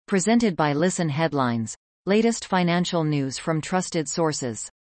Presented by Listen Headlines. Latest financial news from trusted sources.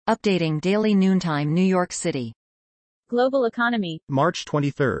 Updating daily noontime New York City. Global economy. March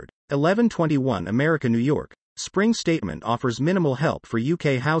 23, 11:21 America, New York. Spring statement offers minimal help for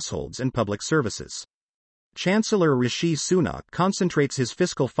UK households and public services. Chancellor Rishi Sunak concentrates his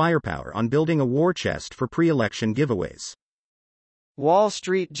fiscal firepower on building a war chest for pre-election giveaways. Wall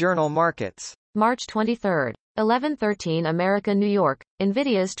Street Journal markets. March 23, 11:13 America, New York.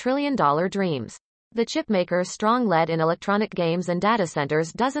 Nvidia's trillion-dollar dreams. The chipmaker's strong lead in electronic games and data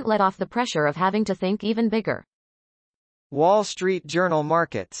centers doesn't let off the pressure of having to think even bigger. Wall Street Journal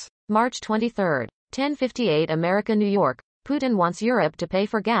markets. March 23, 10:58 America, New York. Putin wants Europe to pay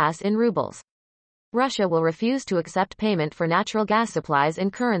for gas in rubles. Russia will refuse to accept payment for natural gas supplies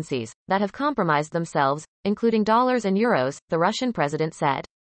in currencies that have compromised themselves, including dollars and euros, the Russian president said.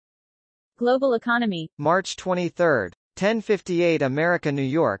 Global economy. March 23, 10:58 America, New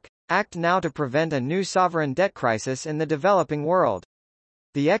York. Act now to prevent a new sovereign debt crisis in the developing world.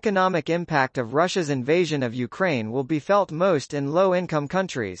 The economic impact of Russia's invasion of Ukraine will be felt most in low-income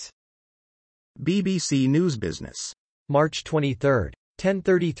countries. BBC News Business. March 23,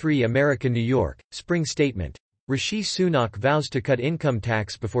 10:33 America, New York. Spring statement. Rishi Sunak vows to cut income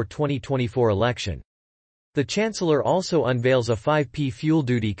tax before 2024 election. The Chancellor also unveils a 5p fuel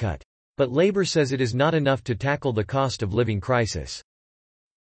duty cut. But Labour says it is not enough to tackle the cost of living crisis.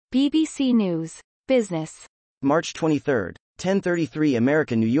 BBC News. Business. March 23, 10:33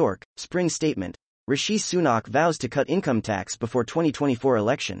 America, New York. Spring statement. Rishi Sunak vows to cut income tax before 2024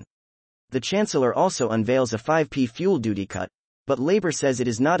 election. The Chancellor also unveils a 5p fuel duty cut, but Labour says it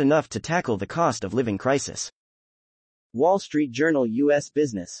is not enough to tackle the cost of living crisis. Wall Street Journal U.S.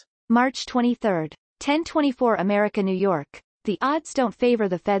 Business. March 23, 10:24 America, New York. The odds don't favor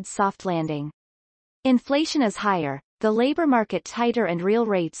the Fed's soft landing. Inflation is higher, the labor market tighter and real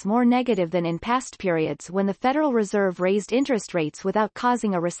rates more negative than in past periods when the Federal Reserve raised interest rates without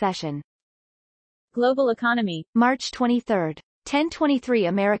causing a recession. Global economy. March 23, 10:23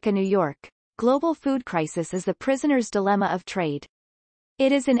 America, New York. Global food crisis is the prisoner's dilemma of trade.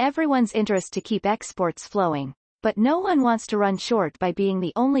 It is in everyone's interest to keep exports flowing, but no one wants to run short by being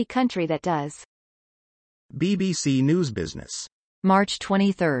the only country that does. BBC News Business. March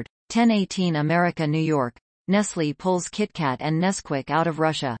 23, 10:18 America, New York. Nestlé pulls KitKat and Nesquik out of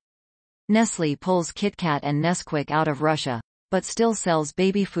Russia. Nestlé pulls KitKat and Nesquik out of Russia, but still sells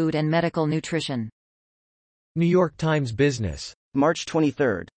baby food and medical nutrition. New York Times Business. March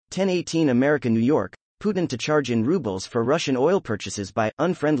 23, 10:18 America, New York. Putin to charge in rubles for Russian oil purchases by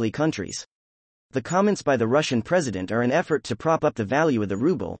unfriendly countries. The comments by the Russian president are an effort to prop up the value of the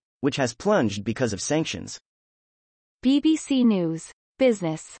ruble, which has plunged because of sanctions. BBC News.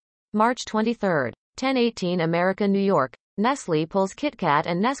 Business. March 23, 10:18 America, New York. Nestlé pulls KitKat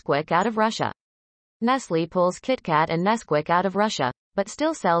and Nesquik out of Russia. Nestlé pulls KitKat and Nesquik out of Russia, but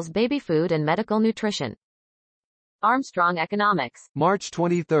still sells baby food and medical nutrition. Armstrong Economics. March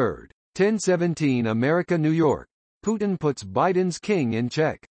 23, 10:17 America, New York. Putin puts Biden's king in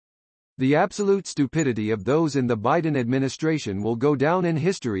check. The absolute stupidity of those in the Biden administration will go down in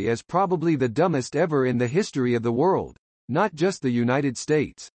history as probably the dumbest ever in the history of the world, not just the United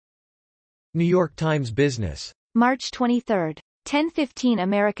States. New York Times Business. March 23, 10:15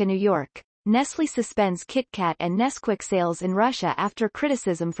 America, New York. Nestlé suspends KitKat and Nesquik sales in Russia after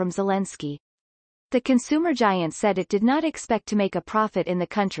criticism from Zelensky. The consumer giant said it did not expect to make a profit in the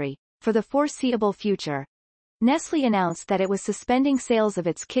country for the foreseeable future. Nestlé announced that it was suspending sales of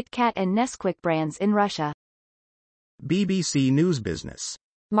its KitKat and Nesquik brands in Russia. BBC News Business.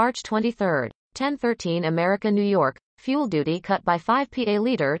 March 23, 10:13 America, New York. Fuel duty cut by 5p a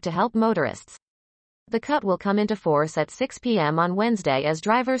liter to help motorists. The cut will come into force at 6 p.m. on Wednesday as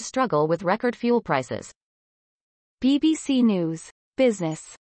drivers struggle with record fuel prices. BBC News.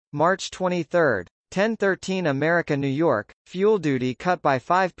 Business. March 23, 10:13 America, New York. Fuel duty cut by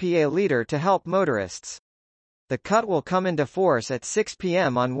 5p a liter to help motorists. The cut will come into force at 6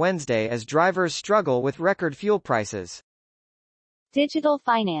 p.m. on Wednesday as drivers struggle with record fuel prices. Digital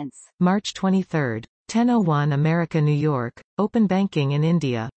finance. March 23, 10:01 America, New York. Open banking in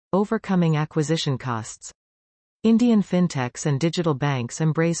India, overcoming acquisition costs. Indian fintechs and digital banks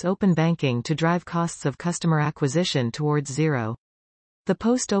embrace open banking to drive costs of customer acquisition towards zero. The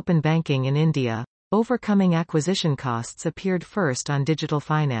post-open banking in India, overcoming acquisition costs appeared first on digital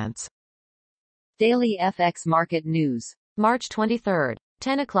finance. Daily FX Market News. March 23,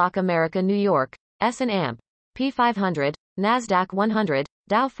 10 o'clock America, New York. S&P 500, Nasdaq 100,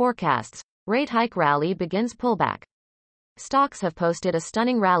 Dow forecasts. Rate hike rally begins pullback. Stocks have posted a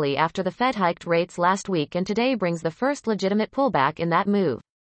stunning rally after the Fed hiked rates last week and today brings the first legitimate pullback in that move.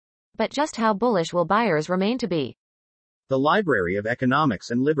 But just how bullish will buyers remain to be? The Library of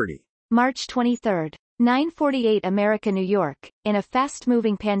Economics and Liberty. March 23, 9:48 America, New York. In a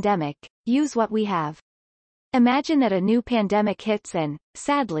fast-moving pandemic, use what we have. Imagine that a new pandemic hits and,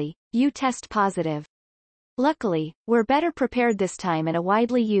 sadly, you test positive. Luckily, we're better prepared this time, and a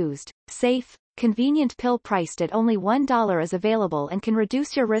widely used, safe, convenient pill priced at only $1 is available and can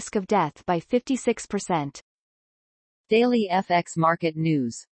reduce your risk of death by 56%. Daily FX Market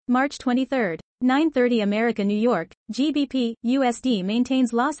News. March 23, 9:30 America, New York. GBP USD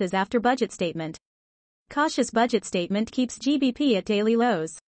maintains losses after budget statement. Cautious budget statement keeps GBP at daily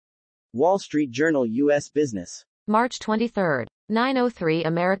lows. Wall Street Journal U.S. Business. March 23, 9:03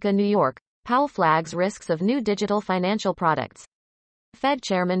 America, New York. Powell flags risks of new digital financial products. Fed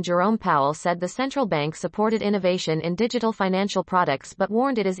Chairman Jerome Powell said the central bank supported innovation in digital financial products but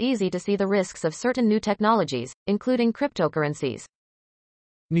warned it is easy to see the risks of certain new technologies, including cryptocurrencies.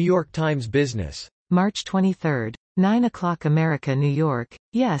 New York Times Business. March 23, 9 o'clock America, New York.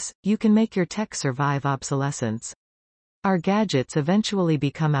 Yes, you can make your tech survive obsolescence. Our gadgets eventually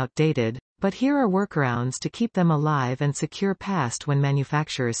become outdated, but here are workarounds to keep them alive and secure past when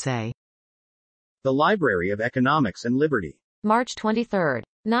manufacturers say. The Library of Economics and Liberty. March 23,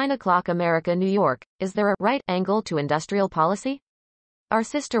 9 o'clock America, New York. Is there a right angle to industrial policy? Our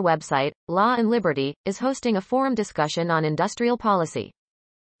sister website, Law and Liberty, is hosting a forum discussion on industrial policy.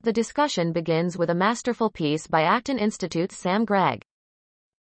 The discussion begins with a masterful piece by Acton Institute's Sam Gregg.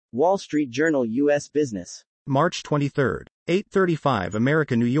 Wall Street Journal U.S. Business. March 23, 8:35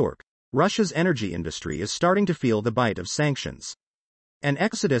 America, New York. Russia's energy industry is starting to feel the bite of sanctions. An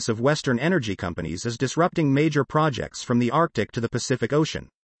exodus of Western energy companies is disrupting major projects from the Arctic to the Pacific Ocean,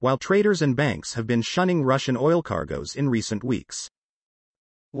 while traders and banks have been shunning Russian oil cargoes in recent weeks.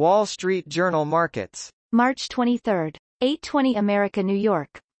 Wall Street Journal Markets. March 23, 8:20 America, New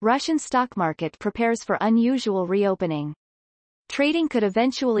York. Russian stock market prepares for unusual reopening. Trading could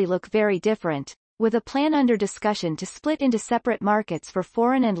eventually look very different, with a plan under discussion to split into separate markets for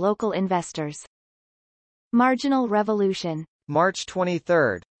foreign and local investors. Marginal revolution. March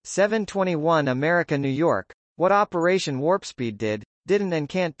 23, 7:21 America, New York. What Operation Warp Speed did, didn't and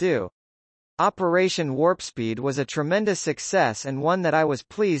can't do. Operation Warp Speed was a tremendous success and one that I was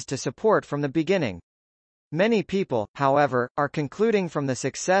pleased to support from the beginning. Many people, however, are concluding from the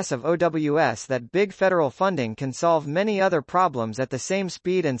success of OWS that big federal funding can solve many other problems at the same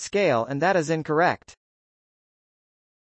speed and scale, and that is incorrect.